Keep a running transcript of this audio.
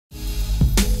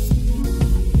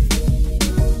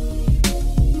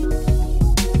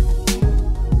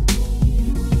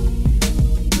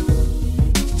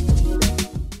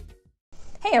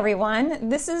Hey everyone,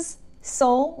 this is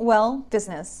Soul Well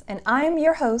Business, and I'm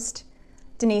your host,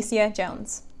 Denecia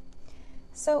Jones.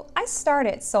 So I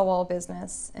started Soul Well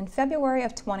Business in February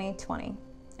of 2020,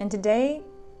 and today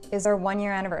is our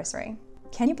 1-year anniversary.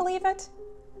 Can you believe it?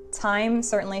 Time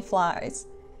certainly flies.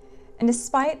 And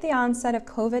despite the onset of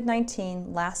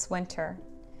COVID-19 last winter,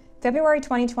 February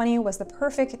 2020 was the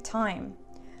perfect time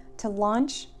to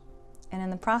launch and in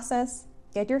the process,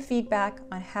 get your feedback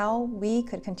on how we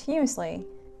could continuously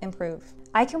improve.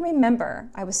 I can remember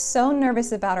I was so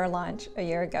nervous about our launch a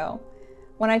year ago.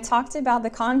 When I talked about the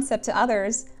concept to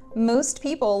others, most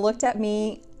people looked at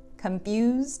me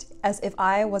confused as if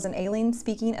I was an alien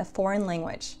speaking a foreign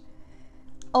language.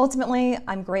 Ultimately,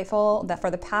 I'm grateful that for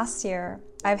the past year,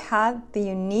 I've had the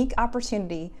unique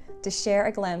opportunity to share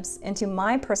a glimpse into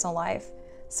my personal life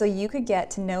so you could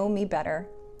get to know me better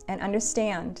and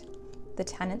understand the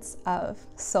tenets of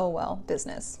Soul Well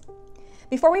Business.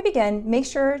 Before we begin, make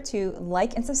sure to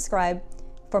like and subscribe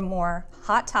for more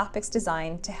hot topics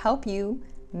designed to help you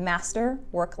master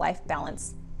work-life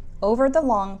balance over the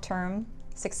long term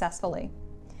successfully.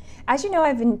 As you know,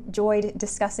 I've enjoyed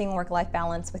discussing work-life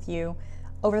balance with you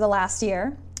over the last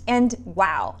year, and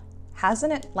wow,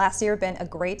 hasn't it last year been a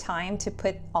great time to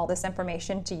put all this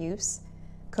information to use?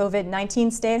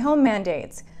 COVID-19 stay-at-home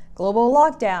mandates, global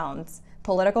lockdowns,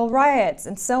 political riots,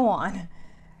 and so on.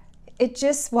 It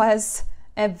just was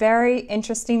a very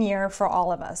interesting year for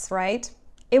all of us, right?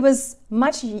 It was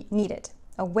much needed,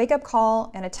 a wake-up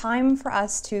call and a time for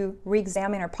us to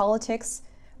re-examine our politics,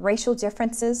 racial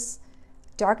differences,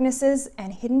 darknesses,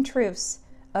 and hidden truths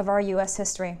of our U.S.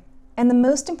 history. And the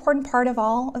most important part of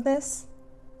all of this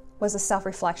was the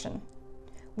self-reflection.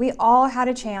 We all had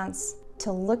a chance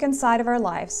to look inside of our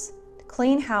lives, to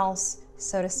clean house,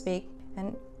 so to speak,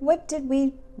 and what did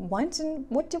we want and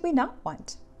what did we not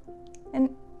want?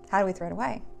 And how do we throw it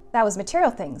away? That was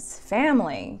material things,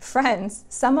 family, friends.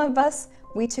 Some of us,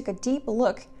 we took a deep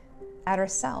look at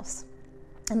ourselves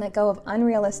and let go of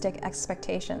unrealistic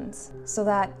expectations so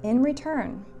that in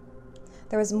return,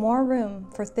 there was more room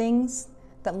for things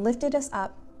that lifted us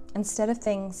up instead of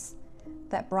things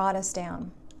that brought us down.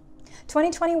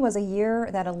 2020 was a year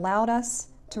that allowed us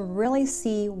to really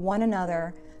see one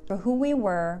another for who we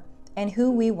were and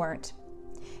who we weren't,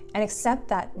 and accept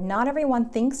that not everyone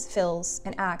thinks, feels,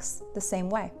 and acts the same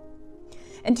way.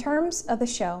 In terms of the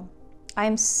show, I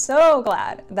am so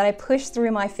glad that I pushed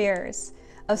through my fears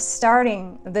of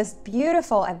starting this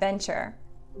beautiful adventure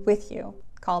with you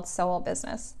called Soul Well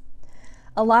Business.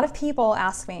 A lot of people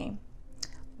ask me,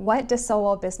 what does Soul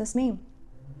Well Business mean?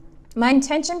 My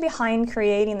intention behind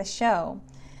creating the show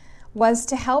was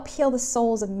to help heal the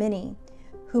souls of many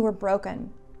who were broken,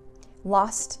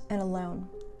 lost, and alone.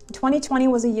 2020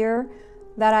 was a year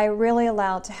that I really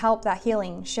allowed to help that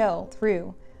healing show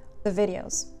through the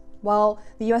videos. While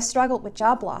the U.S. struggled with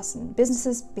job loss and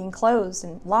businesses being closed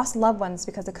and lost loved ones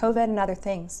because of COVID and other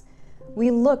things,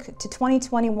 we look to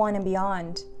 2021 and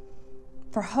beyond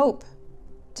for hope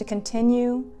to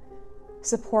continue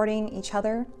supporting each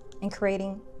other and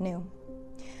creating new.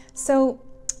 So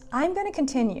I'm going to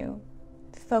continue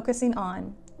focusing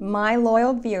on my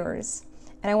loyal viewers,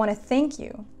 and I want to thank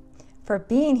you for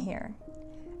being here.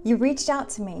 You reached out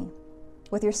to me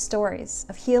with your stories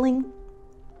of healing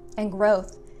and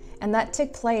growth, and that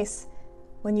took place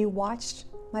when you watched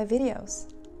my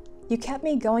videos. You kept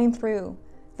me going through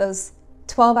those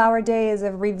 12-hour days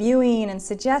of reviewing and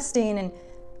suggesting and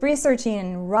researching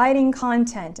and writing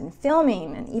content and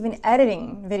filming and even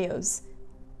editing videos,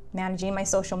 managing my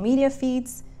social media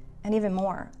feeds, and even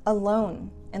more, alone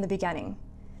in the beginning.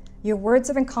 Your words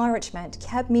of encouragement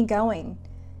kept me going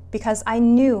because I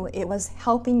knew it was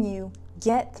helping you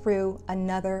get through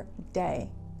another day,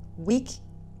 week,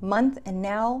 month, and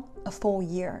now a full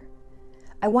year.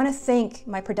 I want to thank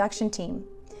my production team.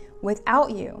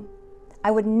 Without you,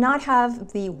 I would not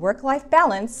have the work-life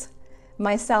balance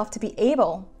myself to be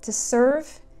able to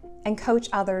serve and coach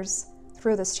others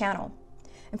through this channel.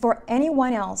 And for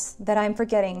anyone else that I'm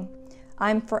forgetting,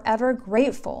 I'm forever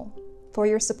grateful for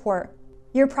your support.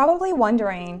 You're probably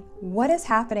wondering what is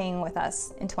happening with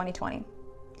us in 2020.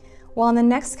 Well, in the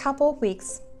next couple of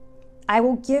weeks, I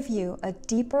will give you a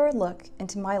deeper look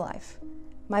into my life,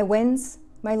 my wins,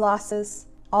 my losses,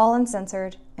 all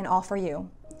uncensored and all for you.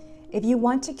 If you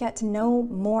want to get to know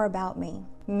more about me,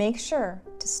 make sure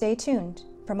to stay tuned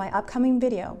for my upcoming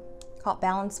video called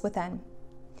Balance Within.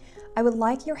 I would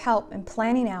like your help in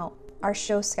planning out our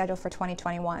show schedule for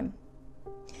 2021.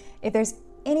 If there's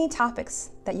any topics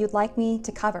that you'd like me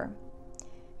to cover,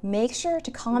 make sure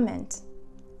to comment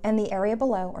in the area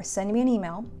below or send me an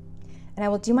email, and I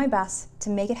will do my best to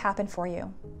make it happen for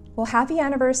you. Well, happy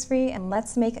anniversary, and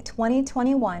let's make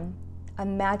 2021 a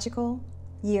magical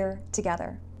year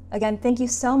together. Again, thank you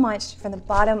so much from the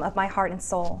bottom of my heart and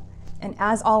soul. And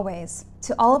as always,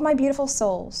 to all of my beautiful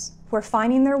souls who are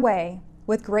finding their way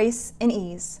with grace and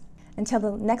ease, until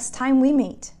the next time we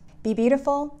meet, be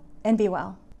beautiful and be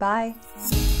well. Bye.